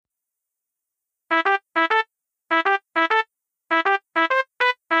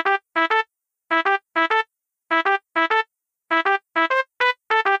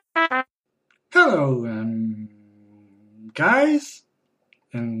guys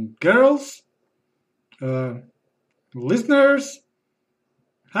and girls, uh, listeners.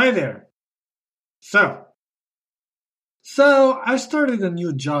 Hi there. So, I started a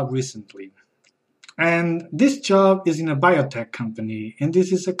new job recently, and this job is in a biotech company, and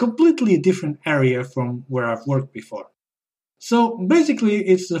this is a completely different area from where I've worked before. So basically,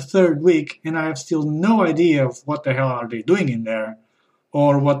 it's the third week, and I have still no idea of what the hell are they doing in there,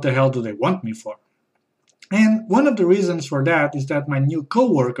 or what the hell do they want me for. And one of the reasons for that is that my new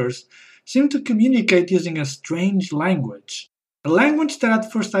coworkers seem to communicate using a strange language. A language that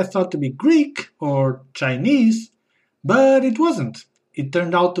at first I thought to be Greek or Chinese, but it wasn't. It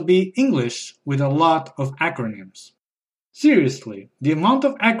turned out to be English with a lot of acronyms. Seriously, the amount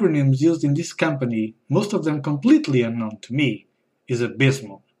of acronyms used in this company, most of them completely unknown to me, is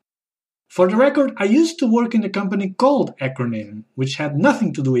abysmal. For the record, I used to work in a company called Acronym, which had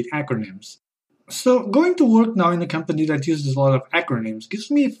nothing to do with acronyms. So, going to work now in a company that uses a lot of acronyms gives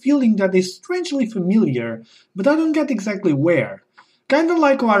me a feeling that is strangely familiar, but I don't get exactly where. Kinda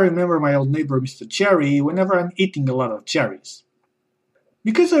like how I remember my old neighbor Mr. Cherry whenever I'm eating a lot of cherries.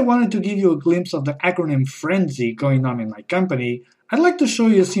 Because I wanted to give you a glimpse of the acronym frenzy going on in my company, I'd like to show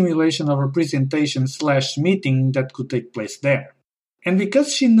you a simulation of a presentation/meeting that could take place there. And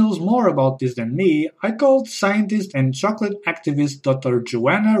because she knows more about this than me, I called scientist and chocolate activist Dr.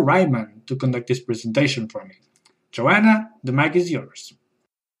 Joanna Ryman to conduct this presentation for me. Joanna, the mic is yours.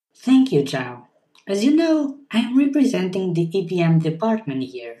 Thank you, Zhao. As you know, I am representing the EPM department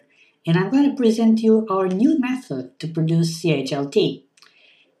here, and I'm going to present you our new method to produce CHLT.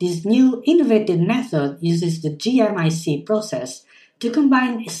 This new innovative method uses the GMIC process to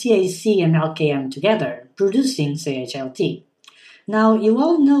combine CAC and LKM together, producing CHLT. Now, you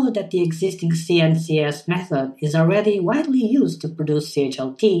all know that the existing CNCS method is already widely used to produce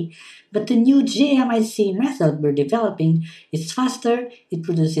CHLT, but the new GMIC method we're developing is faster, it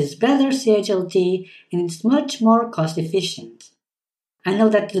produces better CHLT, and it's much more cost efficient. I know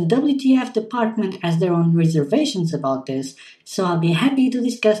that the WTF department has their own reservations about this, so I'll be happy to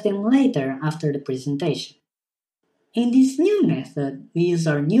discuss them later after the presentation. In this new method, we use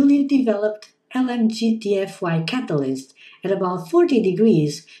our newly developed LMGTFY catalyst at about 40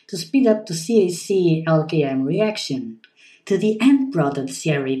 degrees to speed up the CAC-LKM reaction. To the end product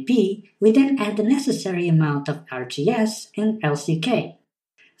CRAP, we then add the necessary amount of RGS and LCK.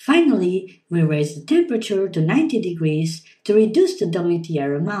 Finally, we raise the temperature to 90 degrees to reduce the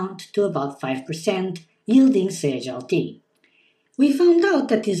WTR amount to about 5%, yielding CHLT. We found out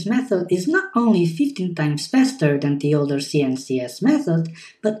that this method is not only 15 times faster than the older CNCS method,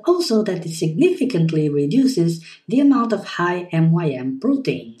 but also that it significantly reduces the amount of high MYM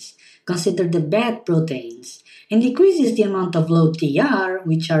proteins, considered the bad proteins, and decreases the amount of low TR,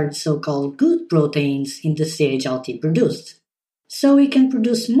 which are the so-called good proteins, in the CHLT produced. So we can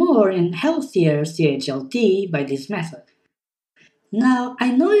produce more and healthier CHLT by this method. Now,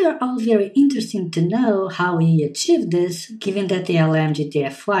 I know you're all very interested to know how we achieve this, given that the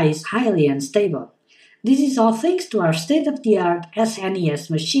LMGTFY is highly unstable. This is all thanks to our state-of-the-art SNES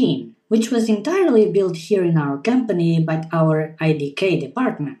machine, which was entirely built here in our company by our IDK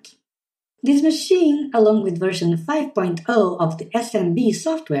department. This machine, along with version 5.0 of the SMB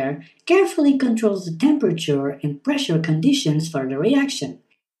software, carefully controls the temperature and pressure conditions for the reaction,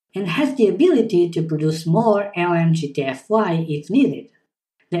 and has the ability to produce more LMGTFY if needed.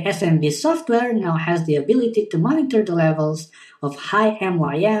 The SMB software now has the ability to monitor the levels of high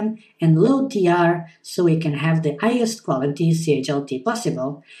MYM and low TR so we can have the highest quality CHLT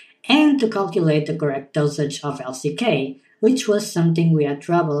possible, and to calculate the correct dosage of LCK, which was something we had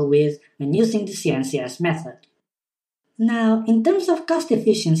trouble with when using the CNCS method. Now, in terms of cost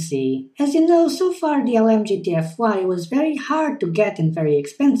efficiency, as you know, so far the LMGTFY was very hard to get and very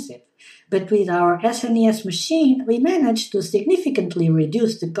expensive, but with our SNES machine, we managed to significantly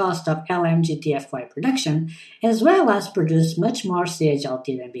reduce the cost of LMGTFY production, as well as produce much more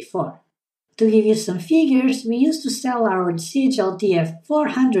CHLT than before. To give you some figures, we used to sell our CHLT at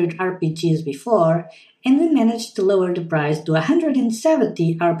 400 RPGs before, and we managed to lower the price to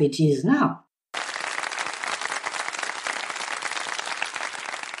 170 RPGs now.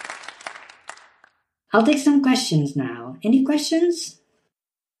 I'll take some questions now. Any questions?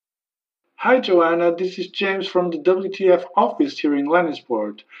 Hi Joanna, this is James from the WTF office here in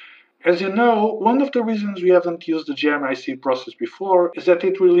Lannisport. As you know, one of the reasons we haven't used the GMIC process before is that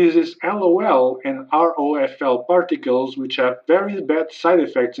it releases LOL and ROFL particles which have very bad side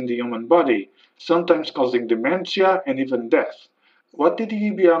effects in the human body, sometimes causing dementia and even death. What did the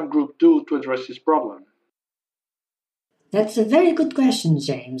EBM group do to address this problem? That's a very good question,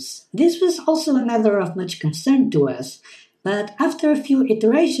 James. This was also a matter of much concern to us, But after a few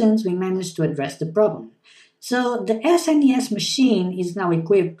iterations, we managed to address the problem. So the SNES machine is now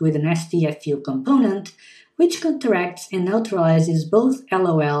equipped with an STFU component which counteracts and neutralizes both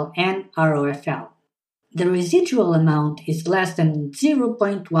LOL and ROFL. The residual amount is less than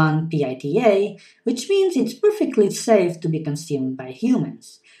 0.1 PITA, which means it's perfectly safe to be consumed by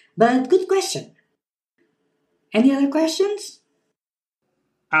humans. But good question. Any other questions?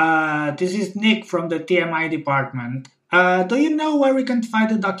 This is Nick from the TMI department. Do you know where we can find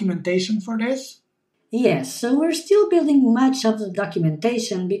the documentation for this? Yes, so we're still building much of the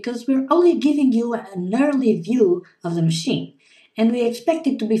documentation because we're only giving you an early view of the machine, and we expect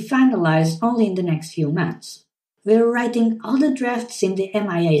it to be finalized only in the next few months. We're writing all the drafts in the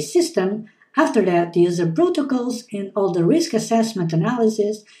MIA system. After that, the user protocols and all the risk assessment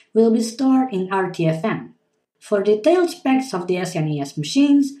analysis will be stored in RTFM. For detailed specs of the SNES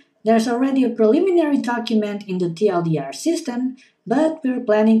machines, there's already a preliminary document in the TLDR system, but we're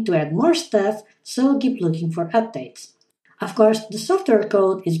planning to add more stuff, so keep looking for updates. Of course, the software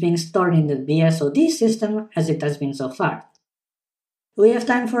code is being stored in the BSOD system as it has been so far. We have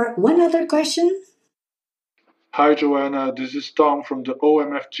time for one other question. Hi Joanna, this is Tom from the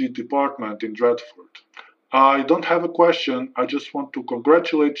OMFG department in Dradford. I don't have a question, I just want to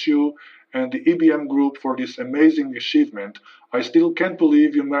congratulate you and the EBM group for this amazing achievement. I still can't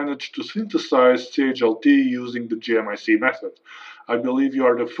believe you managed to synthesize CHLT using the GMIC method. I believe you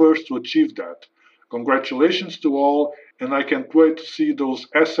are the first to achieve that. Congratulations to all, and I can't wait to see those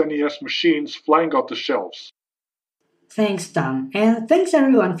SNES machines flying off the shelves. Thanks, Tom, and thanks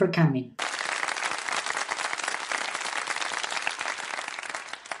everyone for coming.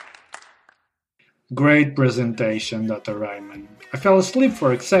 Great presentation, Dr. Ryman. I fell asleep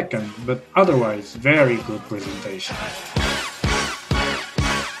for a second, but otherwise, very good presentation.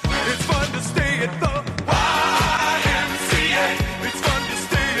 It's fun to stay at the YMCA. It's fun to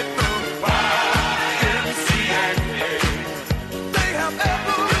stay at the YMCA. They have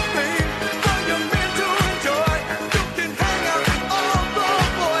everything for young men to enjoy. You can hang out with all the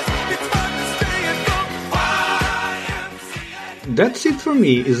boys. It's fun to stay at the YMCA. That's It For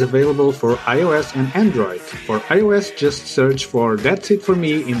Me is available for iOS and Android. For iOS, just search for That's It For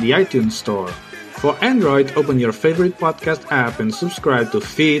Me in the iTunes Store. For Android, open your favorite podcast app and subscribe to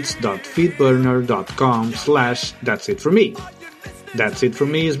feeds.feedburner.com/That's It For Me. That's It For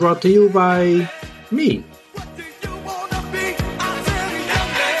Me is brought to you by me. What do you wanna be? I tell you,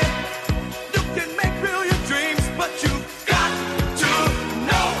 young man, you can make real your dreams, but you got to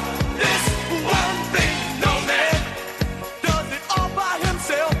know this one thing. No man does it all by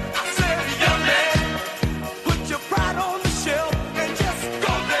himself. I said, young man, put your pride on the shelf and just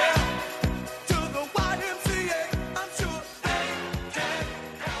go there to the YMCA. I'm sure they can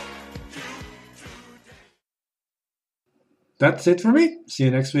help you today. That's it for me. See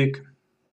you next week.